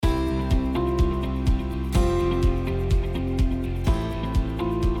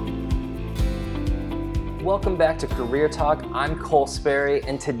welcome back to Career Talk. I'm Cole Sperry,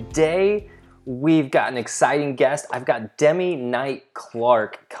 and today we've got an exciting guest. I've got Demi Knight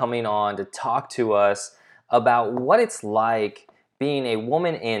Clark coming on to talk to us about what it's like being a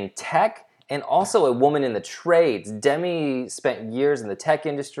woman in tech and also a woman in the trades. Demi spent years in the tech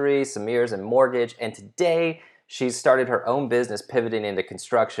industry, some years in mortgage, and today she's started her own business pivoting into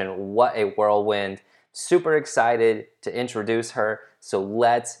construction. What a whirlwind. Super excited to introduce her, so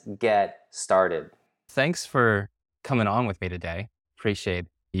let's get started. Thanks for coming on with me today. Appreciate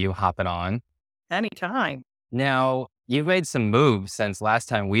you hopping on. Anytime. Now, you've made some moves since last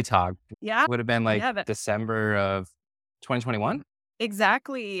time we talked. Yeah. Would have been December of 2021?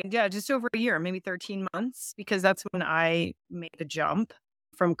 Exactly. Yeah, just over a year, maybe 13 months, because that's when I made the jump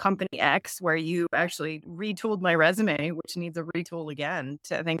from company X, where you actually retooled my resume, which needs a retool again,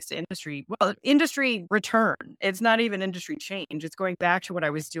 thanks to industry return. It's not even industry change. It's going back to what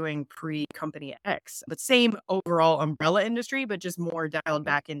I was doing pre-company X, but same overall umbrella industry, but just more dialed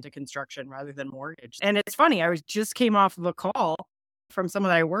back into construction rather than mortgage. And it's funny, just came off of a call from someone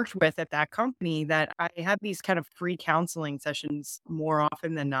that I worked with at that company that I had these kind of free counseling sessions more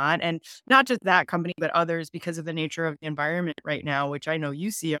often than not. And not just that company, but others because of the nature of the environment right now, which I know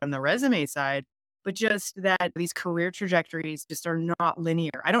you see on the resume side, but just that these career trajectories just are not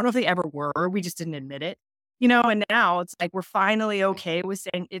linear. I don't know if they ever were. We just didn't admit it. And now it's like we're finally okay with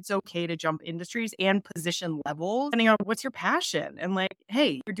saying it's okay to jump industries and position levels, depending on what's your passion. And like,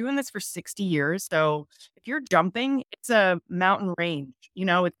 hey, you're doing this for 60 years. So if you're jumping, it's a mountain range.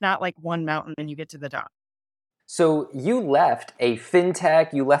 It's not like one mountain and you get to the top. So you left a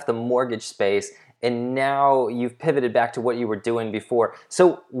fintech, you left the mortgage space, and now you've pivoted back to what you were doing before.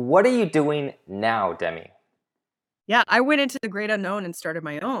 So what are you doing now, Demi? Yeah, I went into the great unknown and started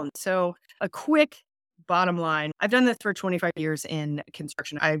my own. So a quick bottom line, I've done this for 25 years in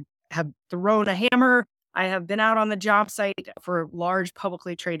construction. I have thrown a hammer. I have been out on the job site for large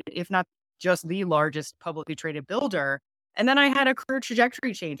publicly traded, if not just the largest publicly traded builder. And then I had a career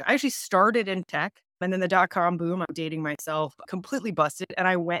trajectory change. I actually started in tech, and then the dot-com boom, I'm dating myself, completely busted. And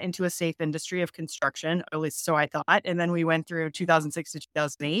I went into a safe industry of construction, at least so I thought. And then we went through 2006 to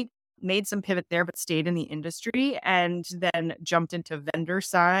 2008. Made some pivot there, but stayed in the industry, and then jumped into vendor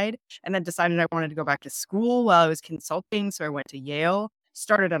side, and then decided I wanted to go back to school while I was consulting. So I went to Yale,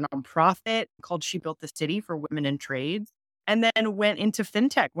 started a nonprofit called She Built the City for women in trades, and then went into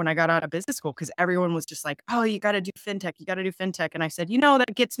fintech when I got out of business school because everyone was just like, oh, you got to do fintech. You got to do fintech. And I said,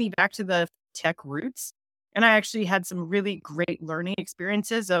 that gets me back to the tech roots. And I actually had some really great learning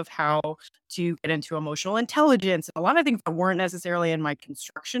experiences of how to get into emotional intelligence. A lot of things that weren't necessarily in my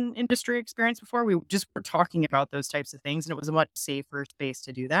construction industry experience before. We just were talking about those types of things, and it was a much safer space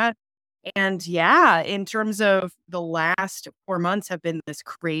to do that. And yeah, in terms of the last 4 months have been this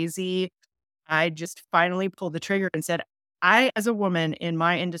crazy, I just finally pulled the trigger and said, I, as a woman in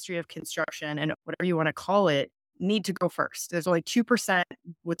my industry of construction and whatever you want to call it, need to go first. There's only 2%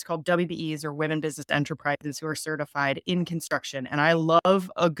 what's called WBEs or women business enterprises who are certified in construction. And I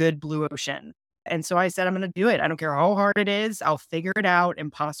love a good blue ocean. And so I said, I'm going to do it. I don't care how hard it is. I'll figure it out,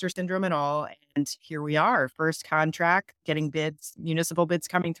 imposter syndrome and all. And here we are, first contract, getting bids, municipal bids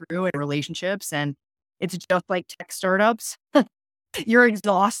coming through and relationships. And it's just like tech startups. You're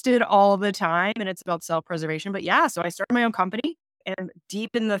exhausted all the time and it's about self-preservation. But yeah, so I started my own company and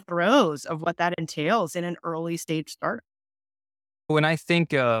deep in the throes of what that entails in an early stage startup. When I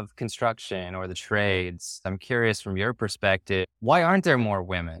think of construction or the trades, I'm curious from your perspective, why aren't there more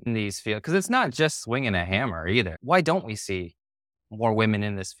women in these fields? Because it's not just swinging a hammer either. Why don't we see more women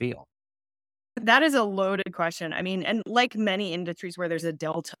in this field? That is a loaded question. I mean, and like many industries where there's a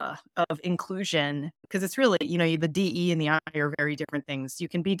delta of inclusion, because it's really, the DE and the I are very different things. You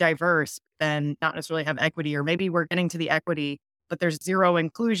can be diverse and not necessarily have equity, or maybe we're getting to the equity but there's zero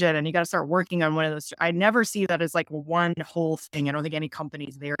inclusion and you got to start working on one of those. I never see that as like one whole thing. I don't think any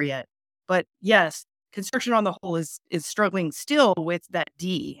company's there yet. But yes, construction on the whole is struggling still with that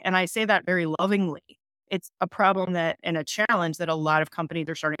D. And I say that very lovingly. It's a problem and a challenge that a lot of companies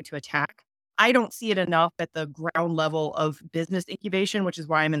are starting to attack. I don't see it enough at the ground level of business incubation, which is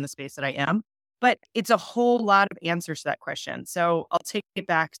why I'm in the space that I am. But it's a whole lot of answers to that question. So I'll take it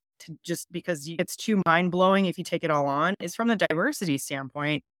back to just because it's too mind blowing if you take it all on, is from the diversity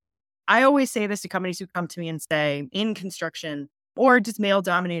standpoint. I always say this to companies who come to me and say, in construction or just male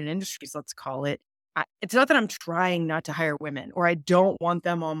dominated industries, let's call it, it's not that I'm trying not to hire women or I don't want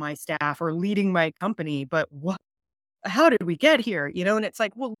them on my staff or leading my company, but how did we get here? And it's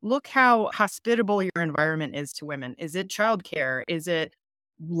like, well, look how hospitable your environment is to women. Is it childcare? Is it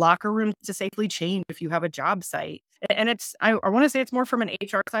locker rooms to safely change if you have a job site. And I want to say it's more from an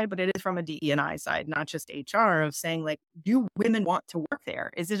HR side, but it is from a DE&I side, not just HR, of saying like, do women want to work there?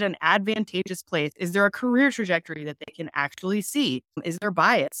 Is it an advantageous place? Is there a career trajectory that they can actually see? Is there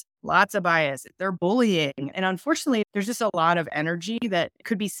bias? Lots of bias. Is there bullying? And unfortunately, there's just a lot of energy that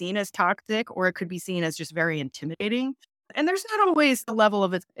could be seen as toxic, or it could be seen as just very intimidating. And there's not always the level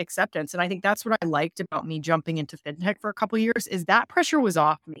of acceptance. And I think that's what I liked about me jumping into fintech for a couple of years, is that pressure was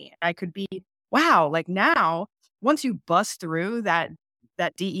off me. I could be, wow, like now, once you bust through that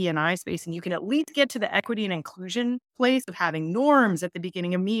DE&I space, and you can at least get to the equity and inclusion place of having norms at the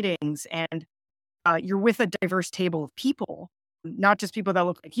beginning of meetings, and you're with a diverse table of people, not just people that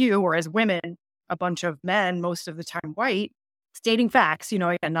look like you, or as women, a bunch of men, most of the time white, stating facts,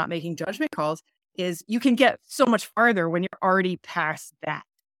 and not making judgment calls, is you can get so much farther when you're already past that.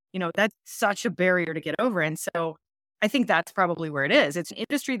 That's such a barrier to get over. And so I think that's probably where it is. It's an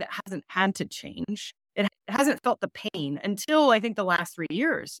industry that hasn't had to change. It hasn't felt the pain until I think the last 3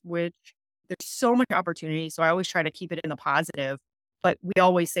 years, which there's so much opportunity. So I always try to keep it in the positive. But we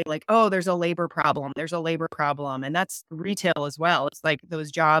always say like, oh, there's a labor problem. There's a labor problem. And that's retail as well. It's like those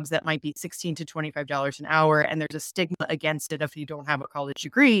jobs that might be $16 to $25 an hour, and there's a stigma against it if you don't have a college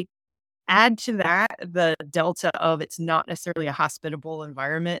degree. Add to that the delta of it's not necessarily a hospitable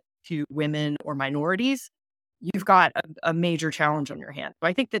environment to women or minorities. You've got a major challenge on your hand. So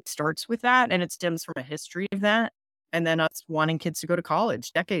I think that starts with that, and it stems from a history of that. And then us wanting kids to go to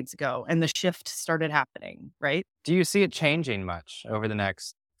college decades ago, and the shift started happening, right? Do you see it changing much over the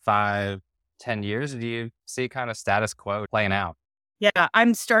next 5, 10 years? Or do you see kind of status quo playing out? Yeah,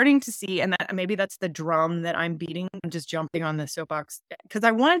 I'm starting to see, and that maybe that's the drum that I'm beating. I'm just jumping on the soapbox because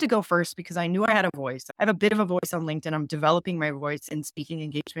I wanted to go first because I knew I had a voice. I have a bit of a voice on LinkedIn. I'm developing my voice in speaking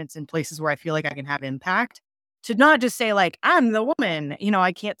engagements in places where I feel like I can have impact. To not just say like, I'm the woman,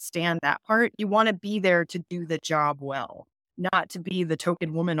 I can't stand that part. You want to be there to do the job well, not to be the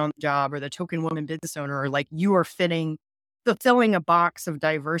token woman on the job or the token woman business owner, or like you are fulfilling a box of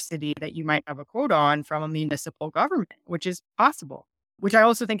diversity that you might have a quote on from a municipal government, which is possible, which I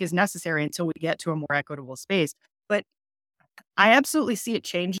also think is necessary until we get to a more equitable space. But I absolutely see it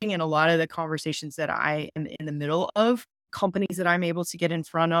changing in a lot of the conversations that I am in the middle of, companies that I'm able to get in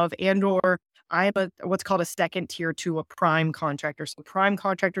front of, and or I'm what's called a second tier to a prime contractor. So prime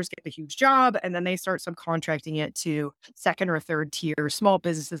contractors get the huge job, and then they start subcontracting it to second or third tier small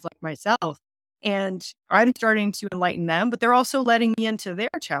businesses like myself. And I'm starting to enlighten them, but they're also letting me into their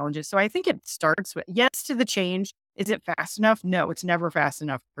challenges. So I think it starts with yes to the change. Is it fast enough? No, it's never fast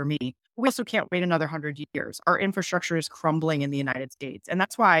enough for me. We also can't wait another 100 years. Our infrastructure is crumbling in the United States. And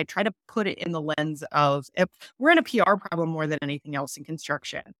that's why I try to put it in the lens of if we're in a PR problem more than anything else in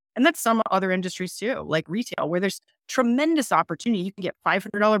construction. And that's some other industries too, like retail, where there's tremendous opportunity. You can get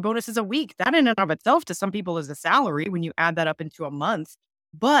 $500 bonuses a week. That in and of itself to some people is a salary when you add that up into a month.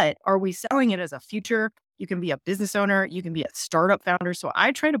 But are we selling it as a future? You can be a business owner, you can be a startup founder. So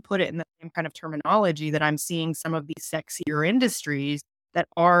I try to put it in the same kind of terminology that I'm seeing some of these sexier industries that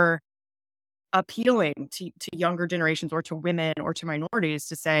are appealing to younger generations or to women or to minorities,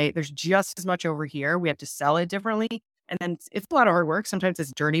 to say there's just as much over here. We have to sell it differently. And then it's a lot of hard work. Sometimes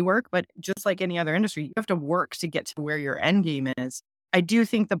it's dirty work, but just like any other industry, you have to work to get to where your end game is. I do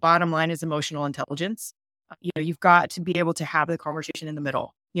think the bottom line is emotional intelligence. You've got to be able to have the conversation in the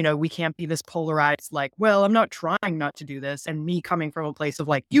middle. We can't be this polarized, like, well, I'm not trying not to do this. And me coming from a place of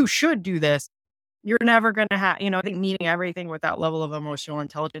like, you should do this. You're never going to have, I think meeting everything with that level of emotional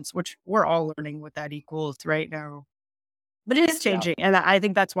intelligence, which we're all learning what that equals right now. But it is changing. And I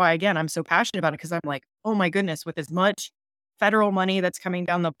think that's why, again, I'm so passionate about it, because I'm like, oh my goodness, with as much federal money that's coming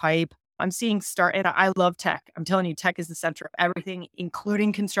down the pipe, I'm seeing and I love tech. I'm telling you, tech is the center of everything,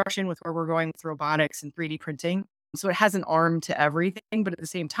 including construction, with where we're going with robotics and 3D printing. So it has an arm to everything. But at the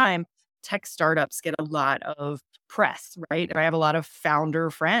same time, tech startups get a lot of press, right? And I have a lot of founder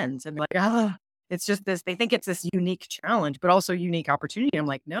friends, and like, it's just this, they think it's this unique challenge, but also unique opportunity. I'm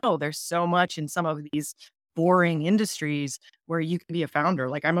like, no, there's so much in some of these boring industries where you can be a founder.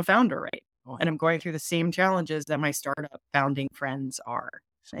 Like I'm a founder, right? And I'm going through the same challenges that my startup founding friends are.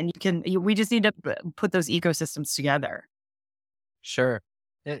 And we just need to put those ecosystems together. Sure.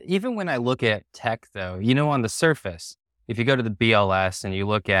 Even when I look at tech, though, on the surface, if you go to the BLS and you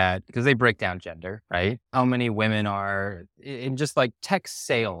look at, because they break down gender, right? How many women are in just like tech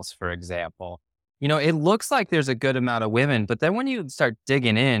sales, for example, it looks like there's a good amount of women, but then when you start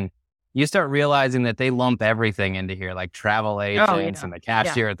digging in, you start realizing that they lump everything into here, like travel agents and the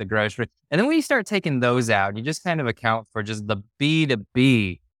cashier at the grocery. And then when you start taking those out, you just kind of account for just the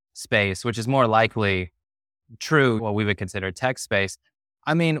B2B space, which is more likely true, what we would consider tech space.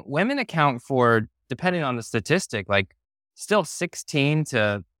 I mean, women account for, depending on the statistic, like still 16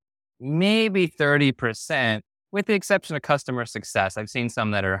 to maybe 30%, with the exception of customer success. I've seen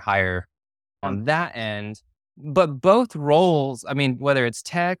some that are higher on that end. But both roles, I mean, whether it's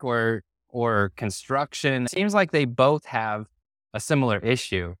tech or construction, seems like they both have a similar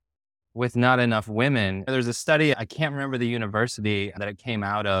issue with not enough women. There's a study, I can't remember the university that it came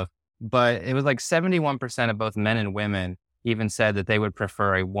out of, but it was like 71% of both men and women even said that they would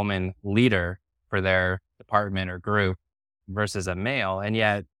prefer a woman leader for their department or group versus a male. And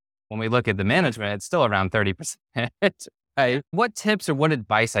yet, when we look at the management, it's still around 30%. Right? What tips or what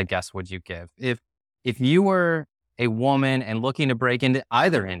advice, I guess, would you give if you were a woman and looking to break into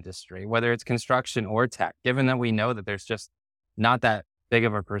either industry, whether it's construction or tech, given that we know that there's just not that big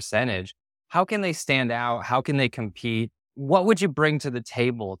of a percentage, how can they stand out? How can they compete? What would you bring to the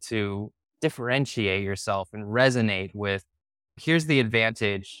table to differentiate yourself and resonate with, here's the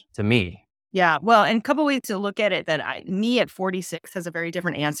advantage to me? Yeah, well, and a couple ways to look at it that me at 46 has a very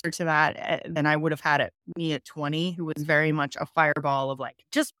different answer to that than I would have had at me at 20, who was very much a fireball of like,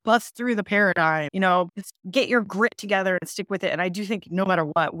 just bust through the paradigm, just get your grit together and stick with it. And I do think no matter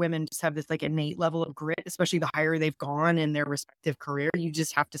what, women just have this like innate level of grit, especially the higher they've gone in their respective career. You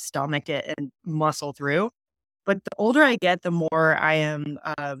just have to stomach it and muscle through. But the older I get, the more I am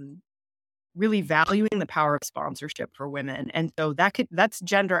really valuing the power of sponsorship for women. And so that's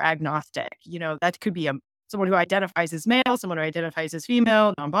gender agnostic. That could be someone who identifies as male, someone who identifies as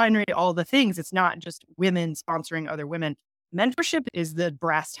female, non-binary, all the things. It's not just women sponsoring other women. Mentorship is the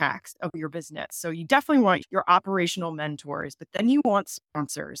brass tacks of your business. So you definitely want your operational mentors, but then you want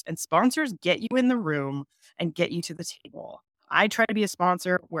sponsors, and sponsors get you in the room and get you to the table. I try to be a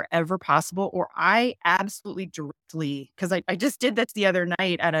sponsor wherever possible, or I absolutely directly, because I just did this the other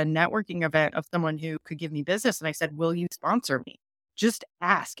night at a networking event of someone who could give me business. And I said, will you sponsor me? Just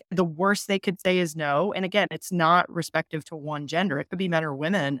ask. The worst they could say is no. And again, it's not respective to one gender. It could be men or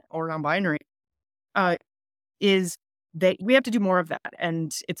women or non-binary. Is that we have to do more of that.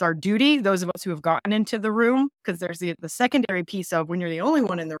 And it's our duty, those of us who have gotten into the room, because there's the secondary piece of when you're the only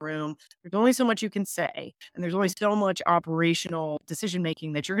one in the room, there's only so much you can say. And there's only so much operational decision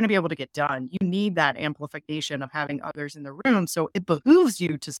making that you're going to be able to get done. You need that amplification of having others in the room. So it behooves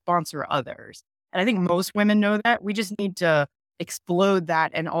you to sponsor others. And I think most women know that. We just need to explode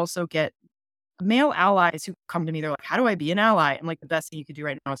that and also get male allies who come to me. They're like, how do I be an ally? I'm like, the best thing you could do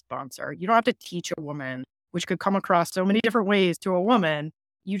right now is sponsor. You don't have to teach a woman, which could come across so many different ways to a woman.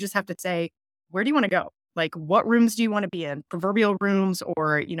 You just have to say, where do you want to go? Like, what rooms do you want to be in? Proverbial rooms,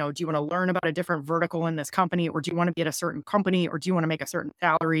 or, do you want to learn about a different vertical in this company? Or do you want to be at a certain company? Or do you want to make a certain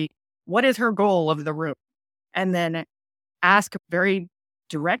salary? What is her goal of the room? And then ask very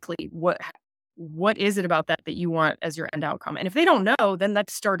directly, what is it about that you want as your end outcome? And if they don't know, then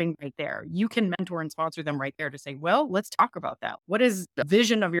that's starting right there. You can mentor and sponsor them right there to say, well, let's talk about that. What is the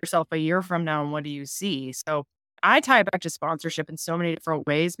vision of yourself a year from now? And what do you see? So I tie it back to sponsorship in so many different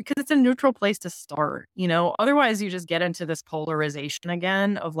ways because it's a neutral place to start. Otherwise you just get into this polarization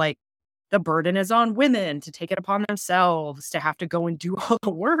again of like, the burden is on women to take it upon themselves to have to go and do all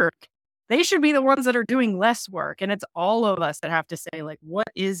the work. They should be the ones that are doing less work. And it's all of us that have to say, like, what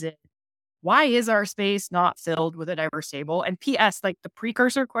is it? Why is our space not filled with a diverse table? And PS, like the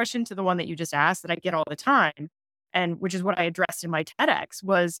precursor question to the one that you just asked that I get all the time, and which is what I addressed in my TEDx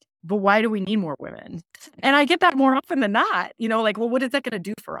was, but why do we need more women? And I get that more often than not, like, well, what is that going to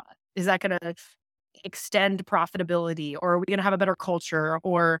do for us? Is that going to extend profitability, or are we going to have a better culture,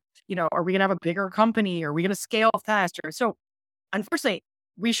 or, are we going to have a bigger company? Are we going to scale faster? So unfortunately,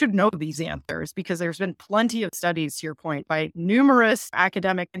 we should know these answers because there's been plenty of studies, to your point, by numerous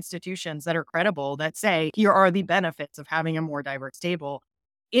academic institutions that are credible that say, here are the benefits of having a more diverse table.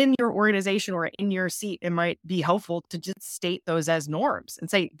 In your organization or in your seat, it might be helpful to just state those as norms and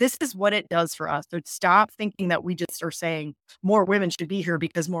say, this is what it does for us. So stop thinking that we just are saying more women should be here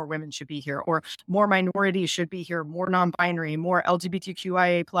because more women should be here, or more minorities should be here, more non-binary, more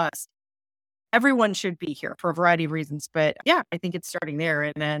LGBTQIA+. Everyone should be here for a variety of reasons. But yeah, I think it's starting there,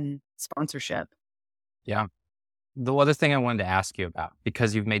 and then sponsorship. Yeah. The other thing I wanted to ask you about,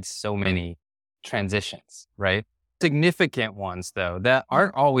 because you've made so many transitions, right? Significant ones, though, that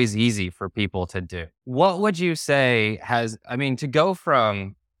aren't always easy for people to do. What would you say to go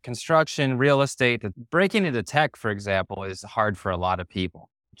from construction, real estate, to breaking into tech, for example, is hard for a lot of people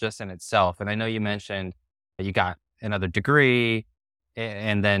just in itself. And I know you mentioned that you got another degree,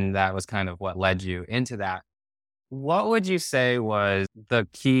 and then that was kind of what led you into that. What would you say was the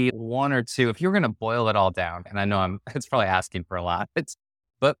key one or two, if you were going to boil it all down? And I know it's probably asking for a lot,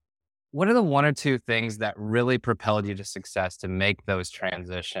 but What are the one or two things that really propelled you to success to make those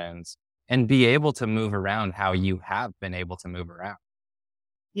transitions and be able to move around how you have been able to move around?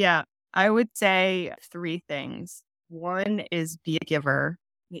 Yeah, I would say 3 things. One is be a giver,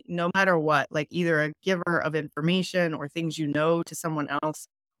 no matter what, like either a giver of information or things you know to someone else,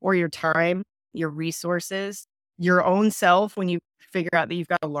 or your time, your resources, your own self when you figure out that you've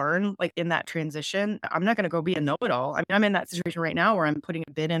got to learn, like in that transition. I'm not going to go be a know-it-all. I mean, I'm in that situation right now where I'm putting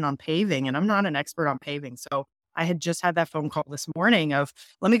a bid in on paving and I'm not an expert on paving. So I had just had that phone call this morning of,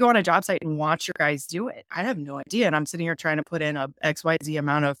 let me go on a job site and watch your guys do it. I have no idea. And I'm sitting here trying to put in a XYZ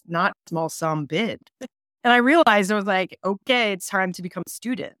amount of not small sum bid. And I realized I was like, okay, it's time to become a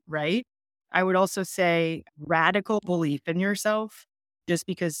student, right? I would also say radical belief in yourself, just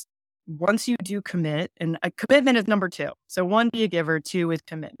because once you do commit, and a commitment is number two. So one, be a giver, two is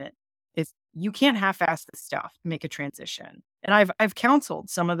commitment. It's you can't half-ass this stuff to make a transition. And I've counseled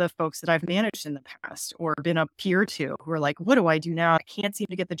some of the folks that I've managed in the past or been a peer to who are like, what do I do now? I can't seem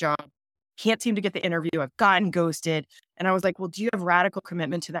to get the job, can't seem to get the interview. I've gotten ghosted. And I was like, well, do you have radical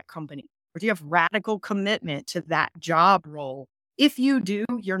commitment to that company? Or do you have radical commitment to that job role? If you do,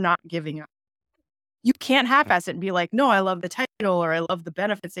 you're not giving up. You can't half-ass it and be like, no, I love the title or I love the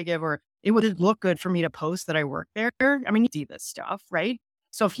benefits they give, or it would look good for me to post that I work there. I mean, you see this stuff, right?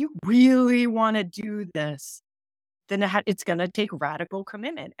 So if you really want to do this, then it's going to take radical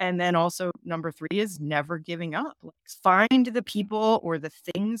commitment. And then also number three is never giving up. Like, find the people or the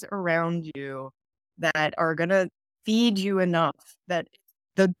things around you that are going to feed you enough that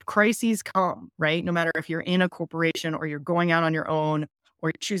the crises come, right? No matter if you're in a corporation or you're going out on your own or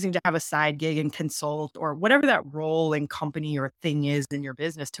you're choosing to have a side gig and consult or whatever that role and company or thing is in your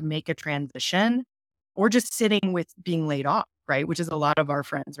business to make a transition, or just sitting with being laid off, right? Which is a lot of our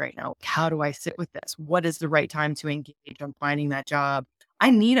friends right now. How do I sit with this? What is the right time to engage on finding that job?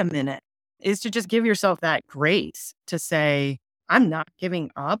 I need a minute, is to just give yourself that grace to say, I'm not giving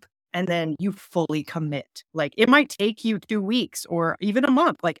up. And then you fully commit. Like, it might take you 2 weeks or even a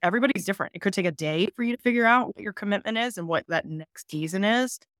month. Like, everybody's different. It could take a day for you to figure out what your commitment is and what that next season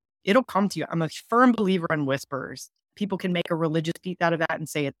is. It'll come to you. I'm a firm believer in whispers. People can make a religious piece out of that and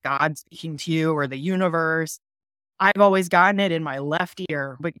say it's God speaking to you or the universe. I've always gotten it in my left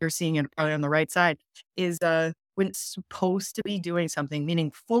ear, but you're seeing it probably on the right side, is when it's supposed to be doing something,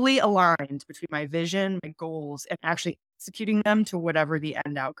 meaning fully aligned between my vision, my goals, and actually executing them to whatever the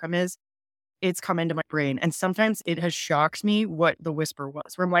end outcome is. It's come into my brain. And sometimes it has shocked me what the whisper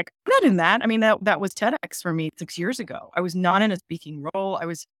was, where I'm like, I'm not in that. I mean, that was TEDx for me 6 years ago. I was not in a speaking role. I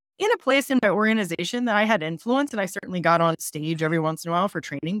was in a place in my organization that I had influence. And I certainly got on stage every once in a while for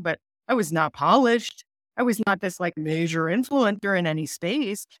training, but I was not polished. I was not this like major influencer in any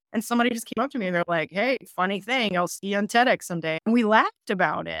space. And somebody just came up to me and they're like, hey, funny thing, I'll see you on TEDx someday. And we laughed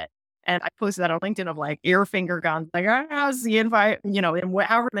about it. And I posted that on LinkedIn of like ear finger guns, like, I'll see you invite, in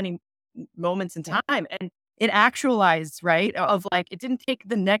however many moments in time. And it actualized, right? Of like, it didn't take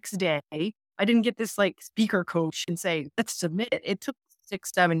the next day. I didn't get this like speaker coach and say, let's submit. It took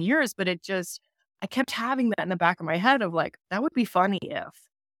 6, 7 years, but I kept having that in the back of my head of like, that would be funny if.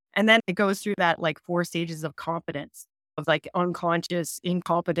 And then it goes through that like 4 stages of competence, of like unconscious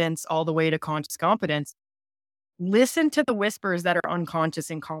incompetence all the way to conscious competence. Listen to the whispers that are unconscious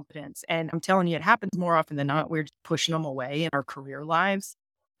incompetence. And I'm telling you, it happens more often than not. We're just pushing them away in our career lives.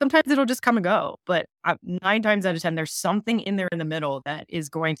 Sometimes it'll just come and go, but 9 times out of 10, there's something in there in the middle that is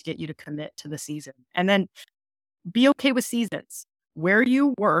going to get you to commit to the season. And then be okay with seasons. Where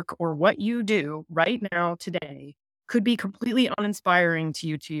you work or what you do right now, today, could be completely uninspiring to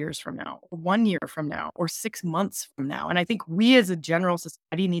you 2 years from now, or 1 year from now, or 6 months from now. And I think we as a general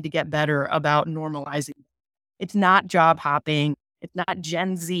society need to get better about normalizing. It's not job hopping. It's not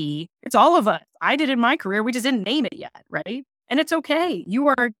Gen Z. It's all of us. I did in my career. We just didn't name it yet, right? And it's okay. You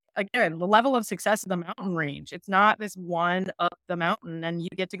are, again, the level of success of the mountain range. It's not this one up the mountain and you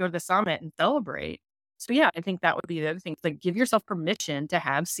get to go to the summit and celebrate. So yeah, I think that would be the other thing. Like, give yourself permission to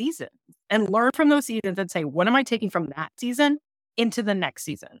have seasons and learn from those seasons and say, what am I taking from that season into the next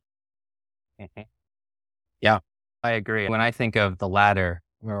season? Mhm. Yeah, I agree. When I think of the ladder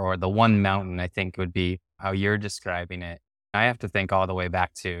or the one mountain, I think would be how you're describing it. I have to think all the way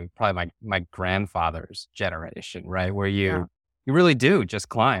back to probably my grandfather's generation, right? Where Yeah. you really do just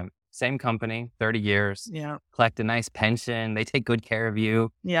climb. Same company, 30 years, Yeah. collect a nice pension. They take good care of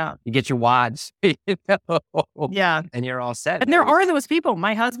you. Yeah. You get your watch, know, Yeah. and you're all set. And there are those people.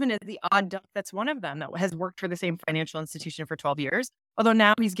 My husband is the odd duck that's one of them that has worked for the same financial institution for 12 years. Although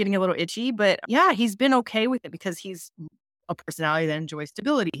now he's getting a little itchy, but yeah, he's been okay with it because he's a personality that enjoys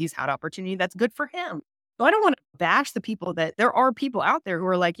stability. He's had opportunity that's good for him. So I don't want to bash the people that there are people out there who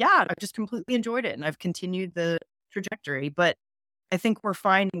are like, yeah, I've just completely enjoyed it and I've continued the trajectory. But I think we're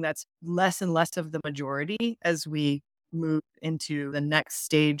finding that's less and less of the majority as we move into the next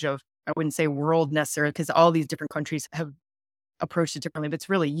stage of, I wouldn't say world necessarily, because all these different countries have approached it differently, but it's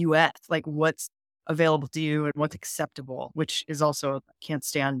really US, like what's available to you and what's acceptable, which is also, I can't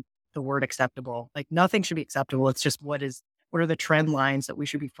stand the word acceptable. Like nothing should be acceptable. It's just what are the trend lines that we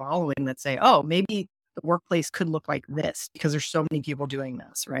should be following that say, oh, maybe the workplace could look like this because there's so many people doing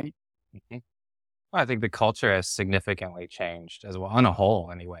this, right? Mhm. Well, I think the culture has significantly changed as well, on a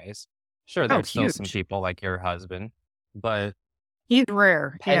whole, anyways. Sure, Oh, there's still some huge. people like your husband, but He's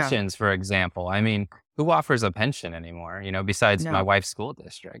rare. Yeah. pensions, for example, I mean, who offers a pension anymore, besides my No. wife's school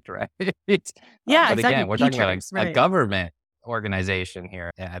district, right? Yeah, But exactly. again, we're talking about Teachers. a Right. government organization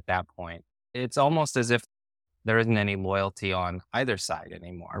here at that point. It's almost as if there isn't any loyalty on either side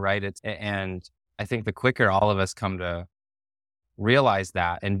anymore, right? And I think the quicker all of us come to realize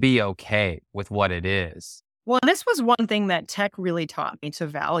that and be okay with what it is. Well, and this was one thing that tech really taught me to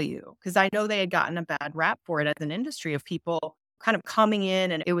value because I know they had gotten a bad rap for it as an industry of people kind of coming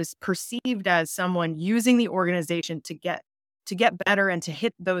in and it was perceived as someone using the organization to get better and to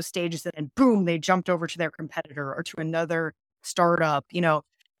hit those stages and then boom, they jumped over to their competitor or to another startup.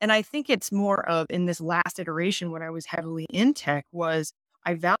 And I think it's more of in this last iteration when I was heavily in tech was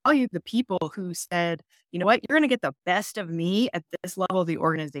I valued the people who said, you know what, you're going to get the best of me at this level of the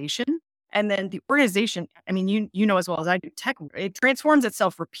organization and then the organization, I mean, you know as well as I do, tech, it transforms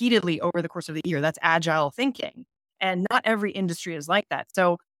itself repeatedly over the course of the year. That's agile thinking. And not every industry is like that.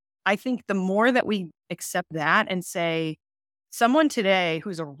 So I think the more that we accept that and say, someone today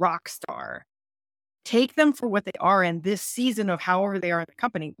who's a rock star, take them for what they are in this season of however they are in the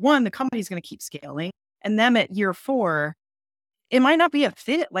company. One, the company's going to keep scaling. And them at year 4, it might not be a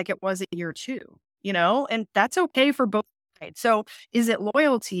fit like it was at year 2, and that's okay for both sides. So is it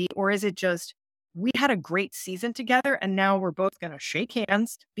loyalty or is it just we had a great season together and now we're both going to shake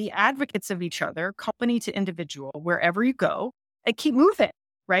hands, be advocates of each other, company to individual, wherever you go, and keep moving,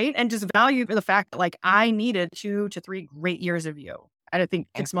 right? And just value the fact that like I needed 2 to 3 great years of you. I don't think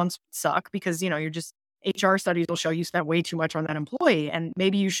Mm, 6 months suck because, you're just HR studies will show you spent way too much on that employee and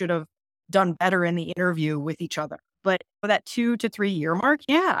maybe you should have done better in the interview with each other. But for that 2 to 3 year mark,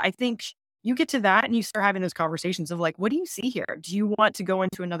 yeah, I think you get to that and you start having those conversations of like, what do you see here? Do you want to go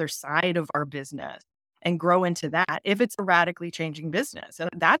into another side of our business and grow into that if it's a radically changing business? And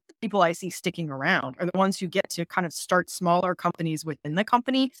that's the people I see sticking around are the ones who get to kind of start smaller companies within the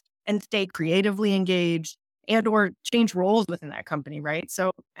company and stay creatively engaged and or change roles within that company, right?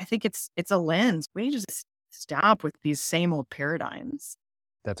 So I think it's a lens. We need to just stop with these same old paradigms.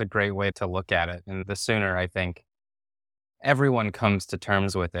 that's a great way to look at it. And the sooner I think everyone comes to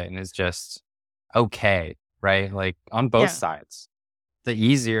terms with it and is just okay, right? Like on both Yeah. sides, the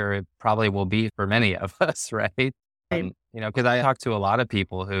easier it probably will be for many of us, right? Right. Because I talk to a lot of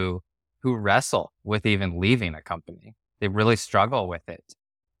people who wrestle with even leaving a company. They really struggle with it.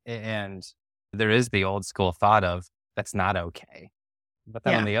 And there is the old school thought of that's not okay. But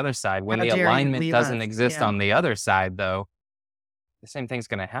then on Yeah. the other side, when How the dare you alignment leave us? doesn't exist Yeah. on the other side, though, the same thing's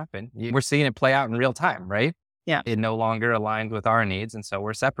going to happen. We're seeing it play out in real time, right? Yeah. It no longer aligned with our needs. And so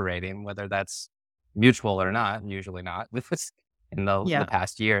we're separating, whether that's mutual or not, usually not with this in the Yeah.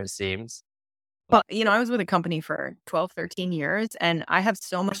 past year, it seems. Well, I was with a company for 12, 13 years, and I have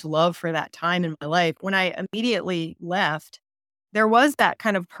so much love for that time in my life. When I immediately left, there was that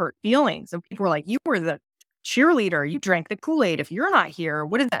kind of hurt feelings of people were like, you were the cheerleader, you drank the Kool-Aid. If you're not here,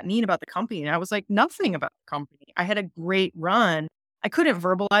 what does that mean about the company? And I was like, nothing about the company. I had a great run. I couldn't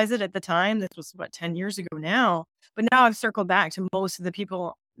verbalize it at the time. This was what, 10 years ago now. But now I've circled back to most of the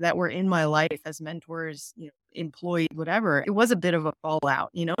people that were in my life as mentors, employed, whatever. It was a bit of a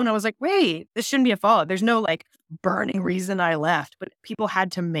fallout, and I was like, wait, this shouldn't be a fallout. There's no like burning reason I left, but people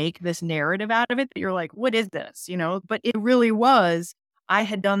had to make this narrative out of it that you're like, what is this? But it really was, I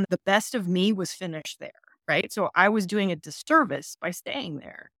had done the best of me was finished there. Right. So I was doing a disservice by staying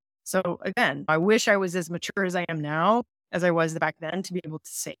there. So again, I wish I was as mature as I am now as I was back then to be able to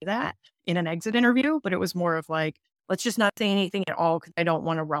say that in an exit interview. But it was more of like, let's just not say anything at all because I don't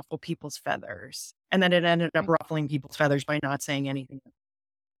want to ruffle people's feathers. And then it ended up ruffling people's feathers by not saying anything.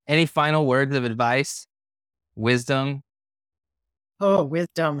 Any final words of advice, wisdom? Oh,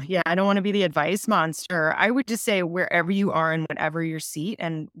 wisdom. Yeah, I don't want to be the advice monster. I would just say wherever you are and whatever your seat,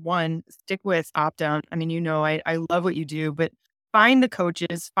 and one, stick with opt-out. I mean, I love what you do, but find the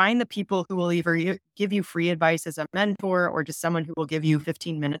coaches, find the people who will either give you free advice as a mentor or just someone who will give you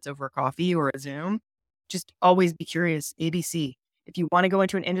 15 minutes over coffee or a Zoom. Just always be curious. ABC. If you want to go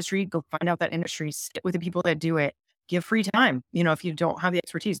into an industry, go find out that industry, sit with the people that do it, give free time. If you don't have the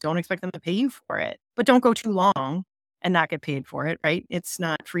expertise, don't expect them to pay you for it, but don't go too long and not get paid for it, right? It's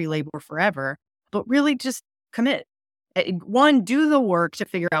not free labor forever, but really just commit. One, do the work to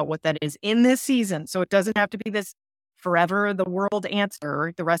figure out what that is in this season. So it doesn't have to be this forever the world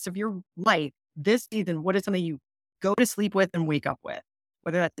answer the rest of your life. This season, what is something you go to sleep with and wake up with,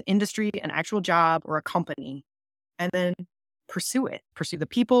 whether that's an industry, an actual job, or a company, and then pursue it. Pursue the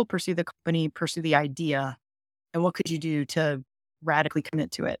people, pursue the company, pursue the idea. And what could you do to radically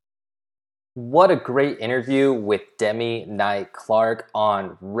commit to it? What a great interview with Demi Knight Clark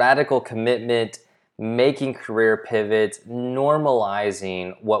on radical commitment, making career pivots,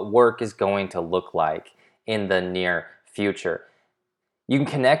 normalizing what work is going to look like in the near future. You can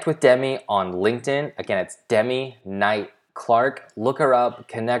connect with Demi on LinkedIn. Again, it's Demi Knight Clark. Look her up,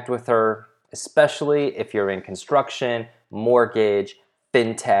 connect with her, especially if you're in construction, mortgage,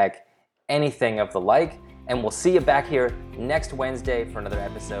 fintech, anything of the like. And we'll see you back here next Wednesday for another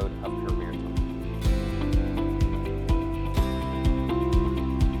episode of Career